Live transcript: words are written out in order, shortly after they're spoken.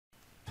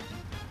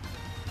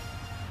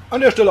An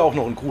der Stelle auch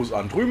noch ein Gruß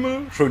an Drümel.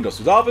 Schön, dass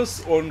du da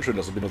bist und schön,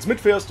 dass du mit uns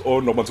mitfährst.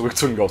 Und nochmal zurück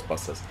zu den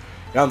Ghostbusters.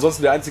 Ja,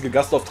 ansonsten der einzige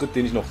Gastauftritt,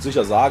 den ich noch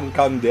sicher sagen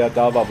kann, der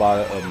da war,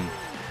 war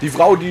die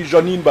Frau, die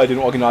Janine bei den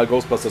Original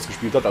Ghostbusters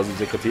gespielt hat, also die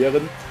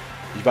Sekretärin.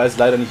 Ich weiß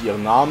leider nicht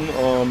ihren Namen,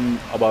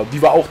 aber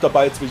die war auch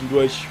dabei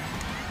zwischendurch.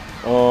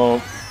 War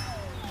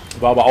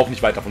aber auch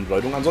nicht weiter von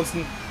Bedeutung.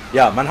 Ansonsten,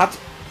 ja,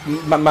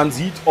 man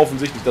sieht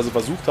offensichtlich, dass sie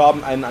versucht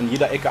haben, einen an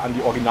jeder Ecke an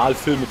die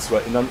Originalfilme zu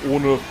erinnern,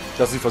 ohne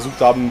dass sie versucht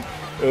haben,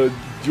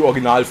 die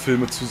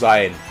Originalfilme zu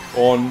sein.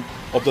 Und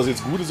ob das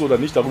jetzt gut ist oder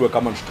nicht, darüber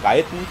kann man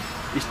streiten.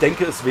 Ich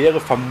denke, es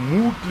wäre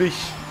vermutlich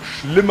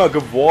schlimmer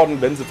geworden,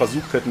 wenn sie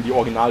versucht hätten, die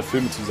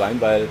Originalfilme zu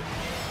sein, weil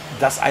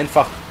das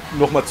einfach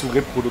nochmal zu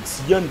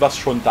reproduzieren, was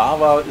schon da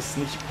war, ist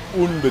nicht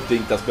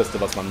unbedingt das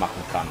Beste, was man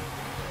machen kann.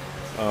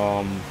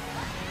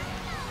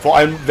 Vor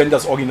allem, wenn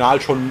das Original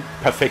schon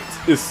perfekt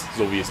ist,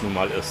 so wie es nun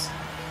mal ist.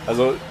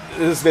 Also,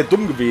 es wäre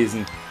dumm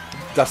gewesen,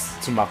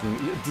 das zu machen.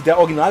 Der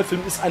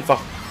Originalfilm ist einfach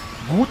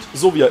gut,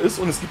 so wie er ist,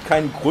 und es gibt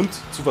keinen Grund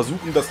zu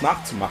versuchen, das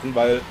nachzumachen,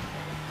 weil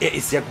er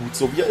ist ja gut,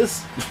 so wie er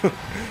ist.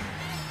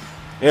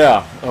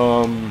 Ja,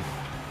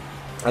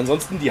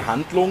 ansonsten die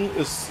Handlung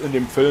ist in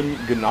dem Film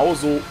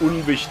genauso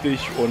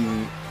unwichtig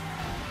und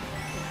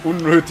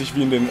unnötig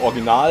wie in dem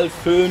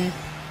Originalfilm.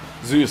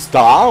 Sie ist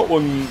da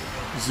und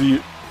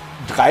sie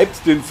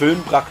treibt den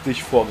Film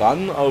praktisch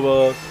voran,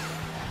 aber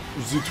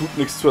sie tut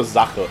nichts zur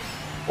Sache.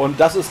 Und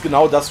das ist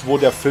genau das, wo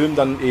der Film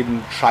dann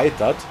eben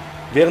scheitert.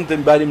 Während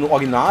bei dem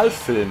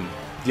Originalfilm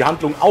die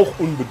Handlung auch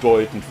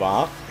unbedeutend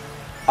war,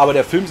 aber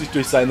der Film sich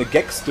durch seine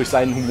Gags, durch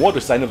seinen Humor,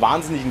 durch seine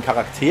wahnsinnigen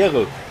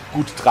Charaktere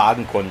gut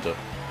tragen konnte,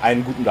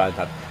 einen guten Gehalt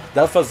hat.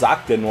 Da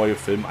versagt der neue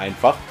Film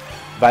einfach,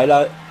 weil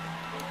er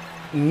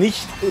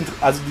nicht,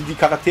 also die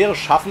Charaktere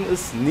schaffen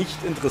es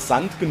nicht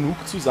interessant genug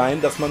zu sein,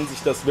 dass man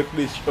sich das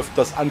wirklich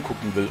öfters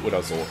angucken will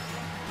oder so.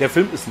 Der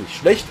Film ist nicht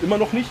schlecht, immer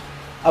noch nicht,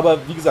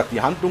 aber wie gesagt,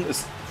 die Handlung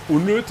ist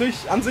unnötig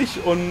an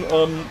sich und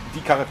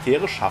die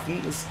Charaktere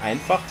schaffen es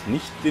einfach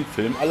nicht, den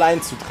Film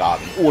allein zu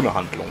tragen, ohne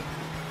Handlung.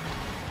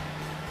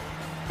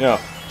 Ja,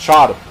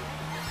 schade.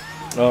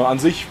 An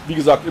sich, wie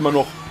gesagt, immer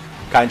noch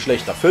kein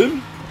schlechter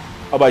Film,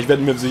 aber ich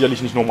werde mir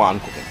sicherlich nicht nochmal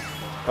angucken.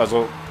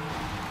 Also,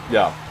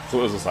 ja,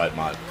 so ist es halt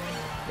mal.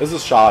 Es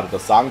ist schade,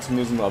 das sagen zu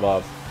müssen,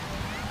 aber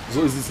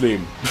so ist das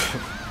Leben.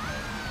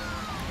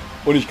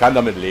 Und ich kann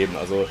damit leben.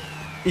 Also,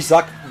 ich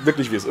sag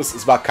wirklich, wie es ist.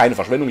 Es war keine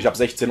Verschwendung. Ich habe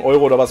 16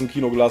 € oder was im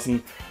Kino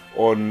gelassen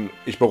und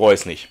ich bereue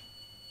es nicht.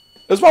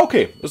 Es war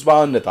okay. Es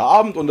war ein netter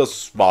Abend und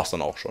das war's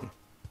dann auch schon.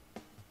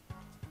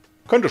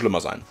 Könnte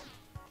schlimmer sein.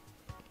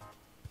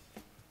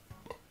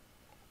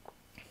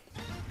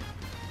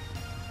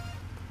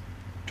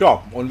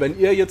 Tja, und wenn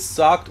ihr jetzt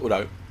sagt,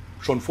 oder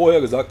schon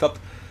vorher gesagt habt,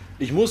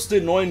 ich muss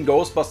den neuen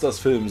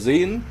Ghostbusters-Film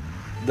sehen,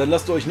 dann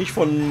lasst euch nicht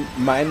von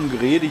meinem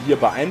Gerede hier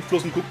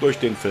beeinflussen. Guckt euch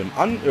den Film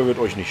an, er wird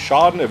euch nicht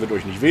schaden, er wird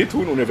euch nicht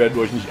wehtun und ihr werdet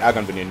euch nicht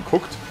ärgern, wenn ihr ihn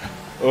guckt.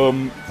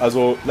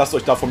 Also lasst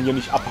euch da von mir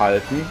nicht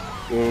abhalten,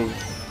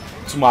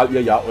 zumal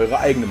ihr ja eure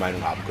eigene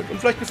Meinung haben könnt. Und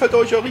vielleicht gefällt er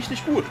euch ja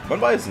richtig gut, man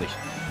weiß es nicht.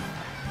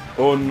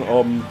 Und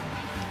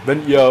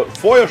wenn ihr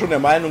vorher schon der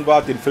Meinung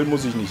wart, den Film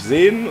muss ich nicht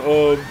sehen,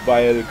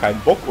 weil kein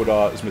Bock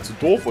oder ist mir zu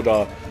doof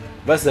oder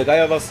weiß der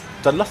Geier was,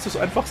 dann lasst es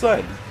einfach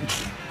sein.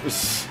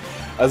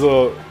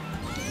 Also,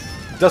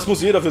 das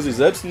muss jeder für sich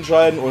selbst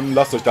entscheiden und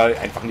lasst euch da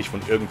einfach nicht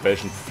von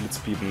irgendwelchen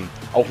Flitzpiepen,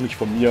 auch nicht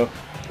von mir,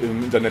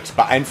 im Internet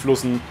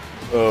beeinflussen,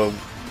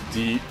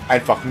 die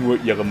einfach nur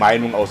ihre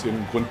Meinung aus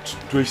ihrem Grund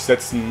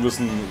durchsetzen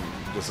müssen.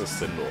 Das ist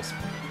sinnlos.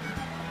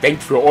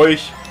 Denkt für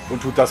euch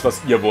und tut das,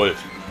 was ihr wollt.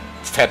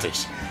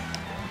 Fertig.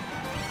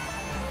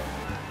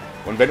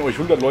 Und wenn euch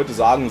 100 Leute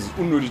sagen, es ist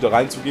unnötig da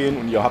reinzugehen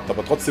und ihr habt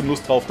aber trotzdem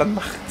Lust drauf, dann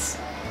macht's.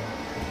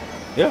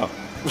 Ja.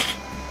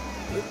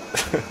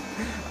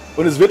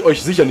 Und es wird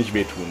euch sicher nicht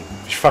wehtun.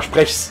 Ich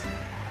verspreche es.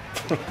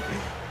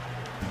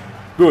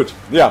 Gut,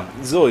 ja,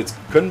 so, jetzt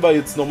können wir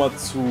jetzt nochmal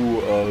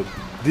zu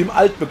dem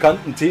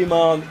altbekannten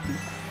Thema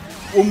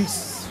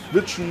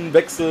umswitchen,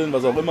 wechseln,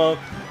 was auch immer,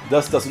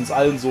 das uns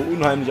allen so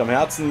unheimlich am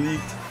Herzen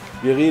liegt.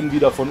 Wir reden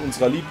wieder von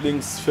unserer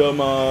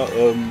Lieblingsfirma.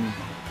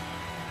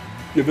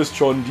 Ihr wisst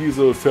schon,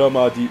 diese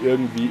Firma, die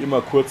irgendwie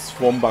immer kurz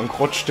vorm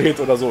Bankrott steht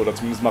oder so, oder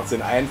zumindest macht es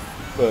den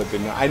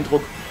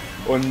Eindruck.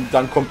 Und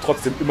dann kommt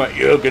trotzdem immer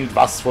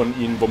irgendwas von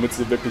ihnen, womit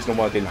sie wirklich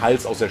nochmal den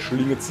Hals aus der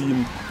Schlinge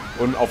ziehen.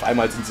 Und auf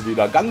einmal sind sie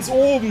wieder ganz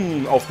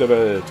oben auf der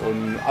Welt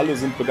und alle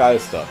sind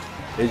begeistert.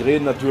 Ich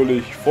rede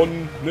natürlich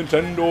von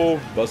Nintendo,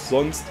 was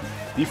sonst.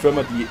 Die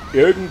Firma, die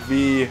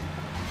irgendwie,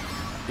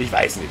 ich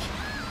weiß nicht,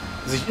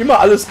 sich immer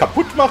alles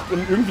kaputt macht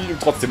und irgendwie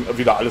trotzdem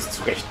wieder alles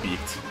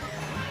zurechtbiegt.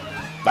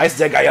 Weiß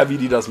der Geier, wie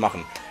die das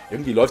machen.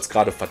 Irgendwie läuft es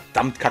gerade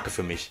verdammt kacke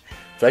für mich.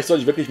 Vielleicht soll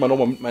ich wirklich mal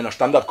nochmal mit meiner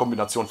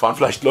Standardkombination fahren.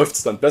 Vielleicht läuft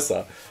es dann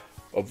besser.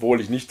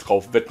 Obwohl ich nicht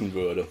drauf wetten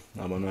würde.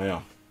 Aber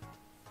naja.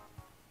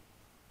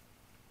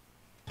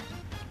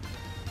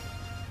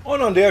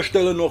 Und an der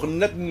Stelle noch einen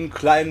netten,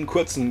 kleinen,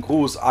 kurzen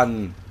Gruß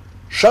an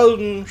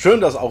Sheldon. Schön,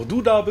 dass auch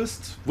du da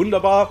bist.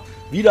 Wunderbar.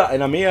 Wieder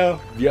einer mehr.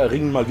 Wir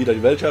erringen mal wieder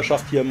die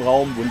Weltherrschaft hier im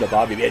Raum.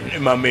 Wunderbar. Wir werden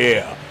immer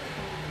mehr.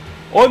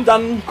 Und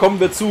dann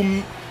kommen wir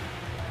zum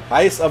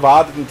heiß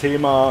erwarteten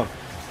Thema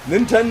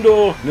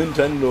Nintendo,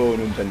 Nintendo,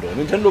 Nintendo.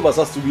 Nintendo, was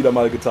hast du wieder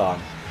mal getan?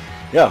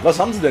 Ja, was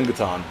haben sie denn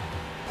getan?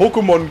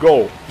 Pokémon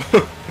Go.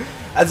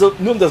 Also,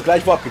 nur um das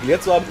gleich vorab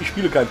geklärt zu haben, ich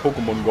spiele kein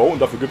Pokémon Go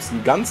und dafür gibt es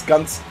einen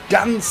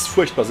ganz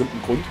furchtbar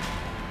simplen Grund.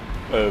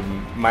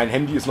 Mein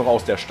Handy ist noch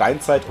aus der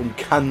Steinzeit und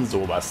kann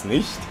sowas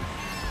nicht.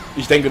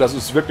 Ich denke, das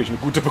ist wirklich eine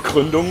gute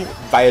Begründung,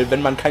 weil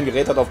wenn man kein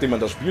Gerät hat, auf dem man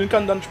das spielen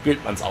kann, dann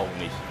spielt man es auch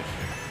nicht.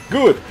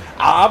 Gut,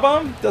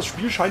 aber das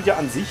Spiel scheint ja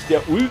an sich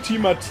der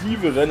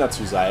ultimative Renner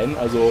zu sein.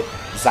 Also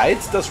seit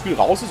das Spiel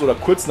raus ist oder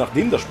kurz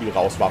nachdem das Spiel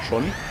raus war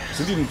schon,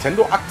 sind die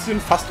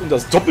Nintendo-Aktien fast um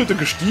das Doppelte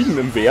gestiegen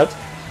im Wert.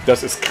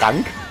 Das ist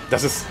krank.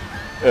 Das ist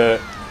eine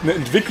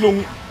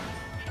Entwicklung,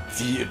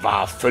 die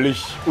war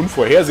völlig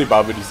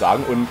unvorhersehbar, würde ich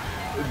sagen. Und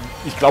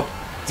ich glaube,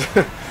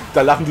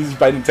 da lachen die sich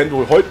bei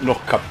Nintendo heute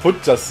noch kaputt,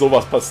 dass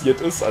sowas passiert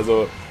ist.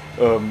 Also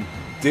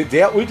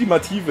der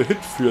ultimative Hit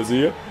für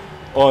sie.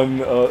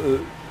 Und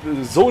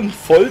so ein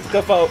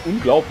Volltreffer,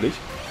 unglaublich.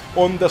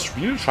 Und das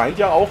Spiel scheint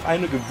ja auch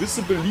eine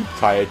gewisse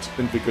Beliebtheit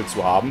entwickelt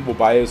zu haben.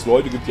 Wobei es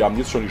Leute gibt, die haben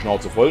jetzt schon die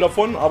Schnauze voll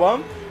davon. Aber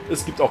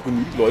es gibt auch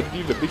genügend Leute,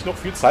 die wirklich noch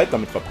viel Zeit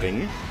damit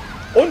verbringen.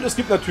 Und es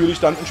gibt natürlich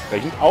dann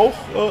entsprechend auch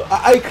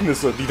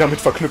Ereignisse, die damit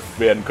verknüpft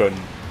werden können.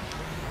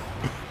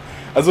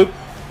 Also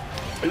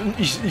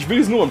ich will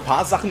jetzt nur ein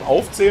paar Sachen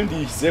aufzählen,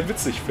 die ich sehr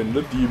witzig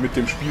finde, die mit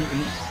dem Spiel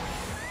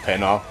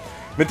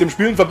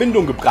in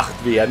Verbindung gebracht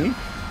werden.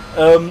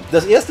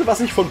 Das erste, was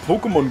ich von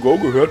Pokémon Go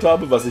gehört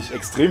habe, was ich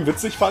extrem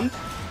witzig fand,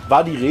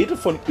 war die Rede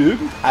von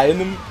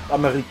irgendeinem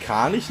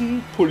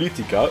amerikanischen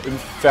Politiker im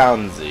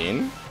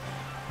Fernsehen.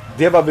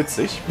 Der war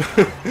witzig.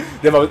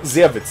 Der war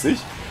sehr witzig.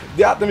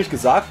 Der hat nämlich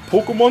gesagt,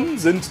 Pokémon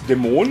sind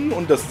Dämonen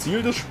und das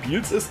Ziel des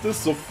Spiels ist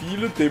es, so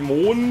viele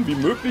Dämonen wie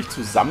möglich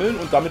zu sammeln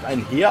und damit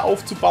ein Heer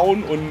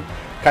aufzubauen und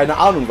keine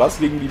Ahnung was,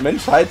 gegen die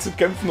Menschheit zu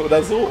kämpfen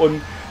oder so.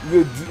 Und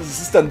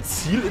es ist dann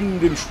Ziel in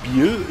dem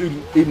Spiel,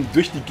 eben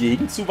durch die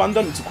Gegend zu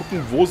wandern und zu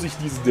gucken, wo sich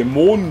diese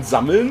Dämonen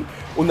sammeln.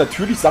 Und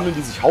natürlich sammeln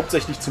die sich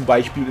hauptsächlich zum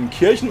Beispiel in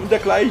Kirchen und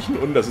dergleichen.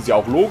 Und das ist ja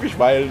auch logisch,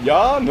 weil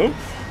ja, ne?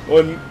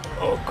 Und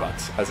oh Gott,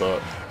 also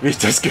wie ich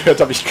das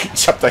gehört habe, ich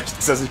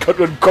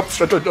konnte nur den Kopf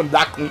schütteln und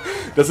nacken.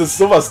 Das ist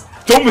sowas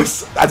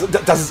Dummes. Also,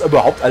 dass es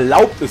überhaupt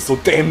erlaubt ist, so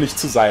dämlich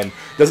zu sein.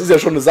 Das ist ja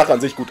schon eine Sache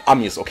an sich. Gut,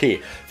 Amis,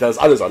 okay, da ist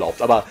alles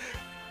erlaubt. Aber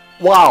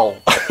wow.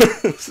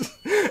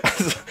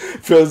 Also,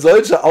 für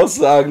solche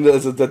Aussagen,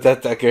 also, da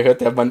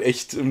gehört der Mann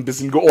echt ein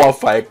bisschen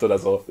geohrfeigt oder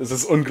so. Es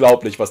ist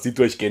unglaublich, was die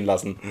durchgehen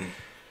lassen.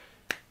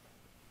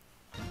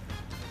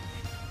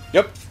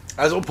 Ja,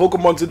 also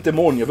Pokémon sind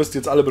Dämonen. Ihr wisst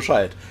jetzt alle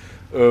Bescheid.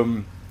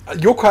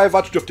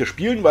 Yokai-Watch dürft ihr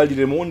spielen, weil die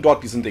Dämonen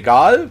dort, die sind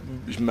egal.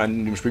 Ich meine,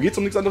 in dem Spiel geht es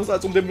um nichts anderes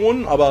als um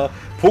Dämonen, aber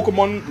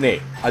Pokémon, nee.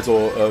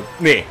 Also,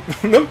 nee.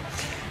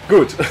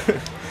 Gut.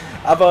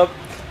 Aber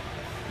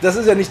das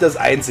ist ja nicht das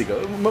Einzige.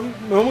 Man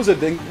muss ja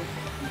denken,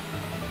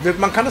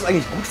 man kann das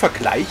eigentlich gut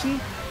vergleichen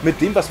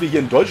mit dem, was wir hier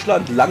in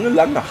Deutschland lange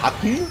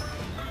hatten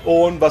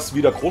und was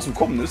wieder groß im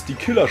Kommen ist, die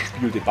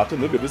Killerspieldebatte.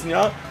 Ne? Wir wissen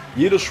ja,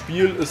 jedes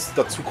Spiel ist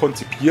dazu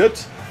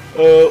konzipiert,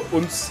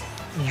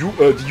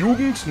 die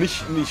Jugend,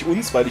 nicht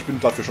uns, weil ich bin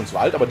dafür schon zu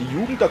alt, aber die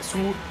Jugend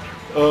dazu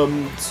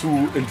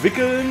zu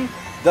entwickeln,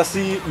 dass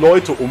sie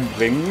Leute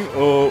umbringen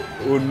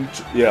und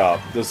ja,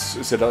 das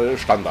ist ja der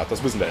Standard,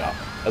 das wissen wir ja.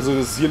 Also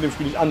das ist hier in dem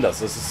Spiel nicht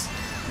anders.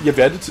 Ihr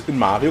werdet in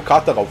Mario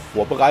Kart darauf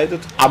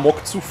vorbereitet,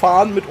 Amok zu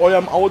fahren mit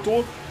eurem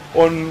Auto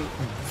und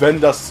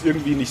wenn das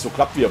irgendwie nicht so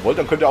klappt, wie ihr wollt,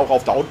 dann könnt ihr auch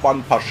auf der Autobahn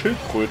ein paar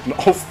Schildkröten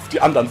auf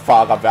die anderen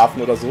Fahrer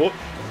werfen oder so.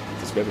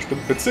 Das wäre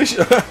bestimmt witzig.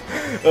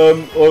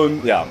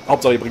 Und ja,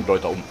 Hauptsache ihr bringt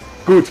Leute um.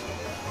 Gut,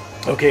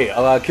 okay,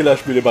 aber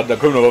Killerspieldebatte, da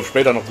können wir aber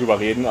später noch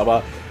drüber reden,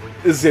 aber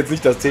ist jetzt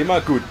nicht das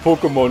Thema. Gut,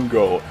 Pokémon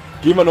Go.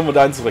 Gehen wir nochmal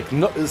dahin zurück.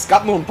 Es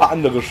gab noch ein paar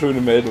andere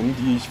schöne Meldungen,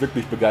 die ich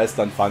wirklich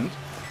begeisternd fand.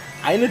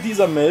 Eine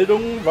dieser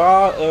Meldungen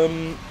war,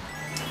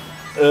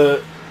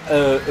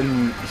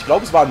 ich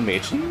glaube es war ein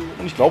Mädchen,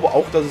 und ich glaube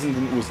auch, dass es in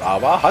den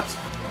USA war, hat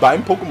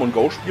beim Pokémon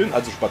Go spielen,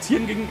 also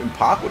spazieren ging, im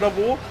Park oder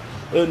wo,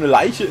 eine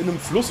Leiche in einem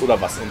Fluss oder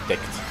was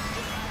entdeckt.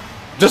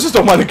 Das ist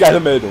doch mal eine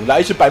geile Meldung.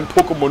 Leiche beim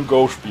Pokémon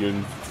Go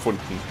spielen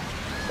gefunden.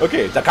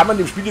 Okay, da kann man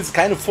dem Spiel jetzt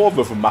keine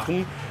Vorwürfe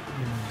machen.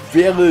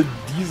 Wäre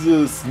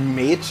dieses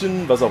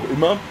Mädchen, was auch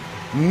immer,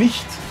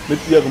 nicht mit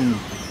ihrem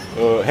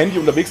Handy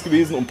unterwegs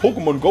gewesen, um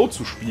Pokémon Go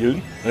zu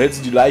spielen, dann hätte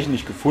sie die Leichen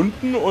nicht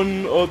gefunden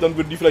und dann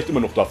würden die vielleicht immer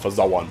noch da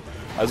versauern.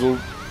 Also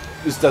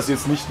ist das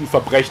jetzt nicht ein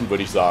Verbrechen,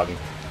 würde ich sagen.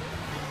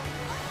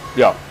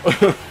 Ja.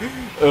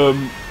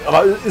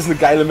 Aber ist eine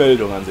geile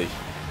Meldung an sich.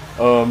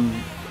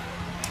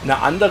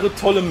 Eine andere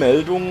tolle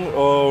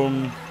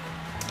Meldung,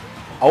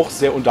 auch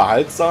sehr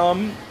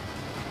unterhaltsam.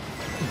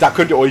 Da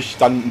könnt ihr euch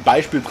dann ein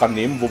Beispiel dran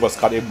nehmen, wo wir es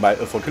gerade eben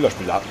von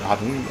Killerspielen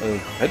hatten.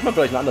 Hätte man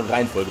vielleicht eine andere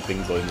Reihenfolge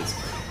bringen sollen jetzt.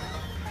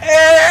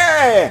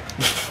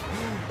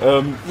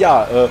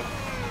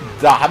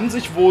 Da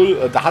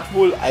hat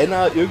wohl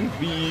einer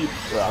irgendwie,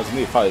 also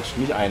nee, falsch,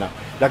 nicht einer.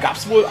 Da gab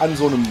es wohl an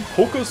so einem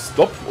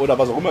Pokestop oder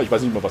was auch immer, ich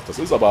weiß nicht mehr, was das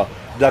ist, aber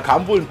da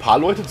kamen wohl ein paar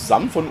Leute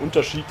zusammen von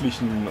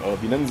unterschiedlichen,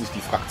 wie nennen sich die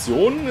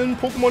Fraktionen in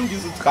Pokémon,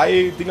 diese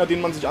 3 Dinger,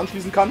 denen man sich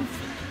anschließen kann.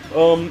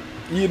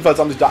 Jedenfalls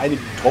haben sich da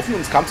einige getroffen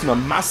und es kam zu einer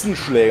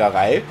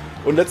Massenschlägerei.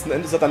 Und letzten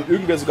Endes hat dann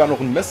irgendwer sogar noch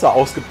ein Messer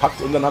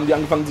ausgepackt und dann haben die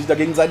angefangen, sich da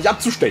gegenseitig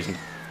abzustechen.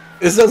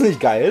 Ist das nicht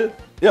geil?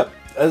 Ja,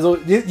 also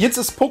jetzt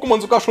ist Pokémon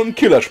sogar schon ein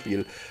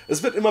Killerspiel.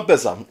 Es wird immer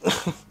besser.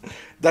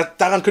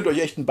 Daran könnt ihr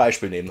euch echt ein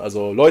Beispiel nehmen.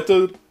 Also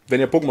Leute, wenn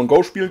ihr Pokémon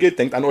Go spielen geht,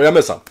 denkt an euer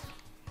Messer.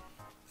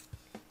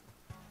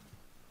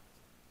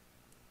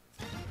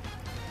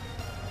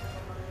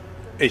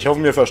 Ich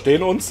hoffe, wir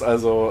verstehen uns.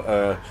 Also,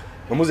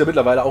 man muss ja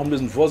mittlerweile auch ein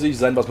bisschen vorsichtig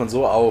sein, was man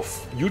so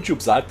auf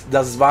YouTube sagt.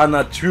 Das war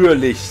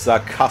natürlich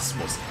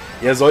Sarkasmus.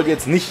 Ihr sollt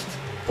jetzt nicht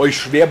euch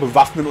schwer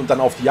bewaffnen und dann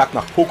auf die Jagd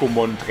nach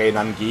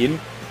Pokémon-Trainern gehen.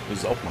 Das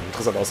ist auch mal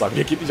interessant aussagen.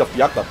 Ihr geht nicht auf die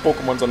Jagd nach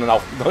Pokémon, sondern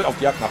auf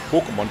die Jagd nach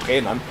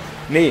Pokémon-Trainern.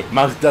 Nee,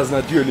 macht das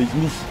natürlich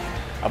nicht.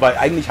 Aber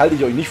eigentlich halte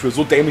ich euch nicht für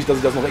so dämlich, dass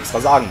ich das noch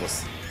extra sagen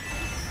muss.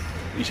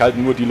 Ich halte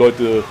nur die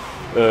Leute,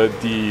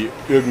 die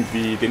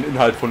irgendwie den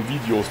Inhalt von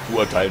Videos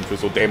beurteilen, für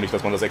so dämlich,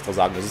 dass man das extra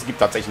sagen muss. Es gibt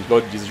tatsächlich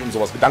Leute, die sich um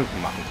sowas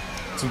Gedanken machen.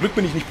 Zum Glück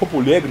bin ich nicht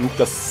populär genug,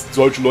 dass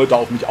solche Leute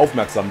auf mich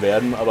aufmerksam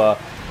werden, aber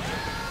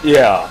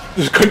ja,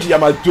 es könnte ja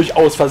mal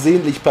durchaus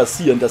versehentlich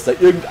passieren, dass da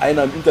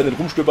irgendeiner im Internet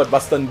rumstöbert,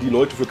 was dann die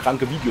Leute für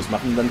kranke Videos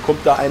machen. Und dann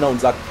kommt da einer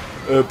und sagt,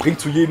 bringt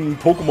zu jedem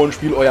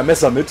Pokémon-Spiel euer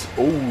Messer mit.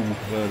 Oh,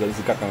 da ist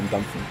die Kacke am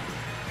Dampfen.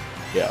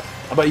 Ja,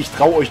 aber ich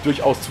traue euch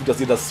durchaus zu,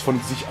 dass ihr das von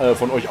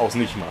euch aus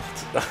nicht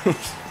macht.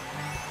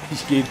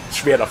 Ich gehe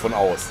schwer davon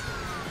aus.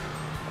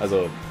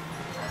 Also,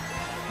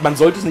 man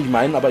sollte es nicht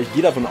meinen, aber ich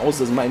gehe davon aus,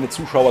 dass meine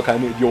Zuschauer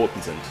keine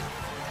Idioten sind.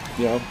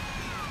 Ja.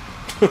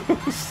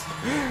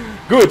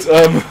 Gut,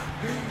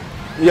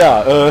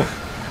 ja,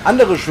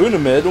 andere schöne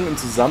Meldung im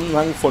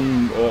Zusammenhang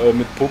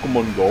mit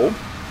Pokémon Go.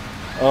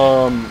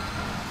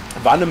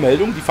 War eine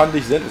Meldung, die fand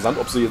ich sehr interessant,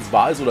 ob sie jetzt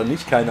wahr ist oder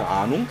nicht, keine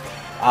Ahnung.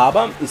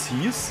 Aber es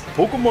hieß,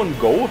 Pokémon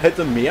Go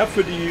hätte mehr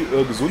für die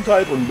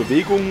Gesundheit und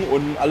Bewegung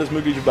und alles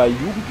mögliche bei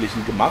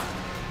Jugendlichen gemacht,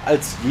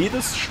 als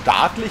jedes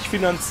staatlich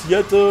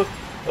finanzierte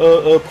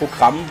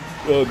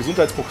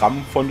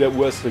Gesundheitsprogramm von der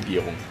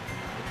US-Regierung.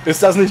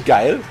 Ist das nicht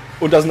geil?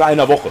 Und das in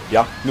einer Woche,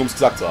 ja, nur um es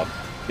gesagt zu haben.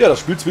 Ja,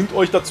 das Spiel zwingt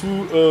euch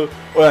dazu,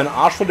 euren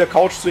Arsch von der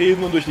Couch zu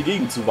heben und durch die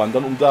Gegend zu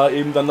wandern, um da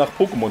eben dann nach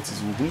Pokémon zu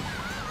suchen.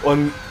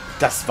 Und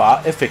das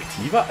war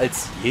effektiver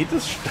als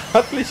jedes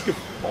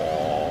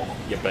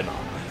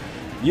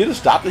jedes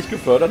staatlich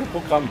geförderte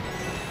Programm.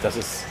 Das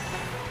ist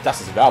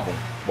Werbung.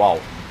 Wow.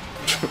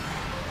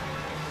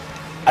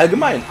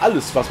 Allgemein,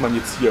 alles, was man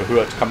jetzt hier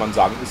hört, kann man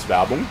sagen, ist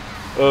Werbung.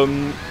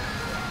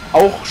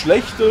 Auch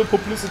schlechte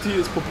Publicity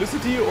ist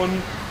Publicity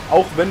und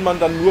auch wenn man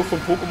dann nur von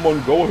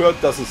Pokémon Go hört,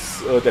 dass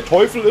es der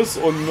Teufel ist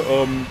und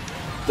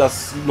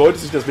dass Leute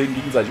sich deswegen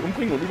gegenseitig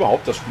umbringen und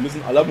überhaupt, das Spiel ist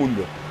in aller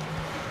Munde.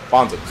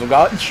 Wahnsinn,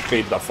 sogar ich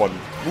rede davon.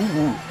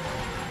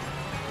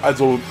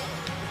 Also,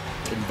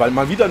 weil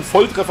mal wieder ein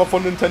Volltreffer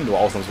von Nintendo,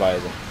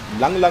 ausnahmsweise.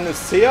 Lange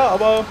ist es her,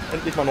 aber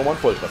endlich mal nochmal ein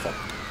Volltreffer.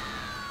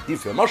 Die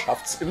Firma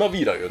schafft's immer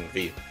wieder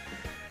irgendwie.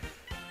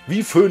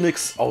 Wie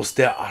Phönix aus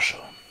der Asche.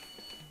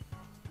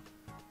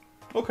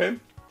 Okay.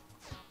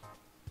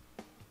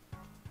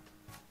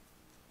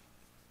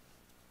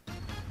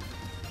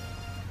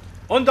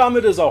 Und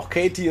damit ist auch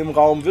Katie im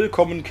Raum.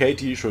 Willkommen,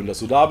 Katie. Schön, dass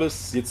du da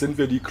bist. Jetzt sind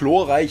wir die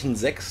glorreichen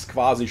 6,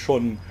 quasi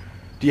schon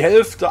die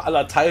Hälfte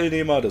aller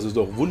Teilnehmer. Das ist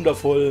doch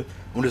wundervoll.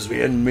 Und es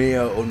werden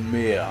mehr und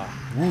mehr.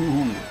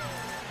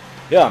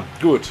 Ja,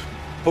 gut.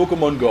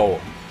 Pokémon Go.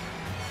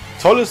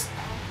 Tolles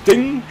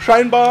Ding,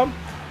 scheinbar.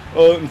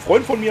 Ein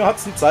Freund von mir hat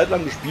es eine Zeit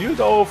lang gespielt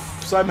auf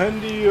seinem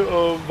Handy,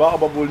 war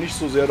aber wohl nicht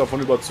so sehr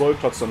davon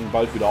überzeugt, hat es dann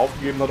bald wieder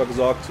aufgegeben, hat er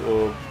gesagt.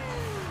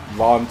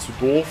 Waren zu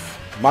doof.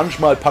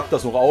 Manchmal packt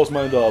das noch aus,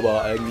 meinte er,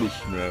 aber eigentlich,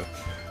 ne.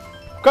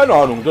 Keine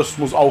Ahnung, das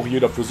muss auch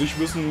jeder für sich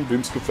wissen.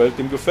 Wem es gefällt,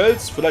 dem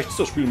gefällt's. Vielleicht ist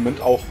das Spiel im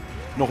Moment auch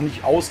noch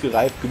nicht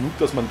ausgereift genug,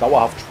 dass man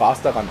dauerhaft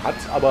Spaß daran hat,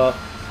 aber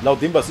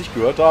laut dem, was ich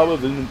gehört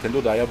habe, will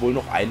Nintendo da ja wohl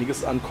noch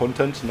einiges an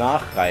Content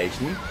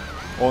nachreichen.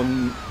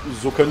 Und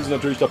so können sie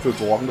natürlich dafür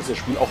sorgen, dass das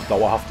Spiel auch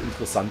dauerhaft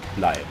interessant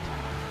bleibt.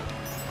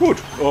 Gut,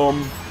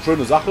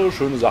 schöne Sache.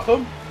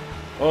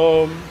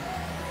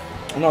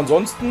 Und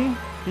ansonsten,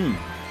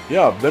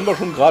 ja, wenn wir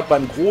schon gerade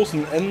beim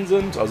großen N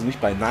sind, also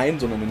nicht bei Nein,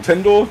 sondern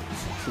Nintendo,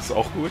 das ist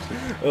auch gut,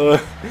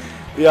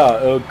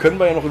 können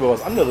wir ja noch über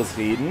was anderes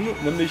reden,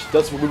 nämlich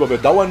das, worüber wir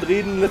dauernd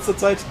reden in letzter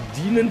Zeit,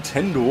 die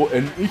Nintendo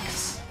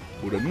NX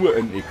oder nur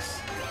NX.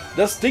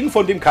 Das Ding,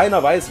 von dem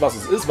keiner weiß, was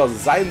es ist, was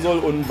es sein soll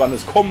und wann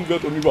es kommen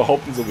wird und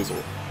überhaupt und sowieso.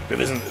 Wir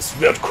wissen, es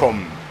wird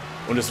kommen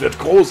und es wird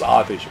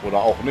großartig oder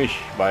auch nicht,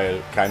 weil,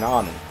 keine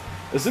Ahnung.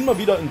 Es sind mal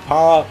wieder ein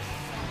paar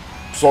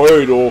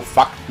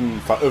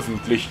Pseudo-Fakten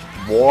veröffentlicht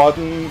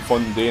worden,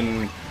 von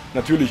denen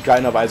natürlich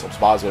keiner weiß, ob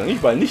es wahr ist oder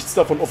nicht, weil nichts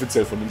davon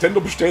offiziell von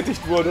Nintendo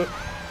bestätigt wurde.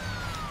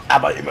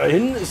 Aber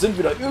immerhin sind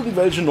wieder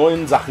irgendwelche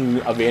neuen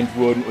Sachen erwähnt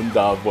worden und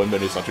da wollen wir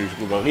jetzt natürlich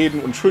drüber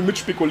reden und schön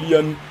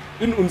mitspekulieren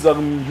in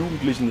unserem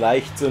jugendlichen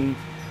Leichtsinn,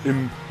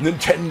 im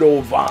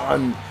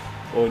Nintendo-Wahn.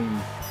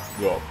 Und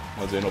ja,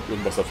 mal sehen, ob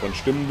irgendwas davon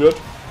stimmen wird.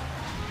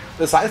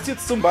 Das heißt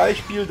jetzt zum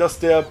Beispiel, dass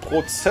der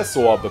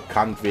Prozessor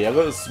bekannt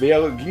wäre.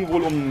 Ging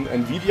wohl um einen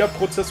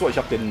Nvidia-Prozessor, ich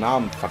habe den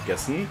Namen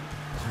vergessen,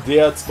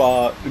 der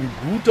zwar ein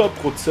guter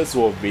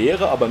Prozessor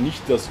wäre, aber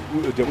nicht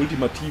der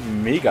ultimative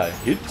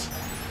Mega-Hit.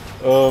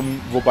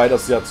 Wobei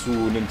das ja zu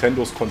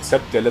Nintendos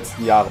Konzept der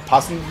letzten Jahre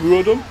passen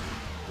würde.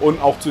 Und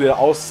auch zu der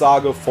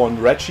Aussage von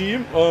Reggie,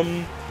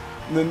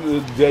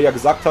 der ja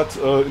gesagt hat,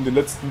 in den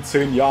letzten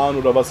 10 Jahren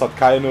oder was hat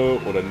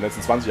oder in den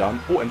letzten 20 Jahren,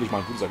 oh, endlich mal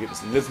ein gutes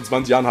Ergebnis, in den letzten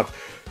 20 Jahren hat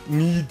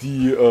nie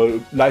die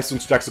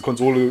leistungsstärkste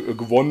Konsole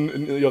gewonnen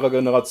in ihrer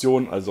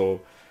Generation,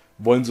 also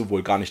wollen sie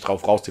wohl gar nicht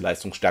drauf raus, die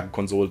leistungsstärkste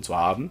Konsole zu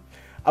haben.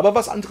 Aber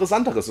was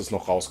Interessanteres ist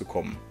noch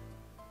rausgekommen.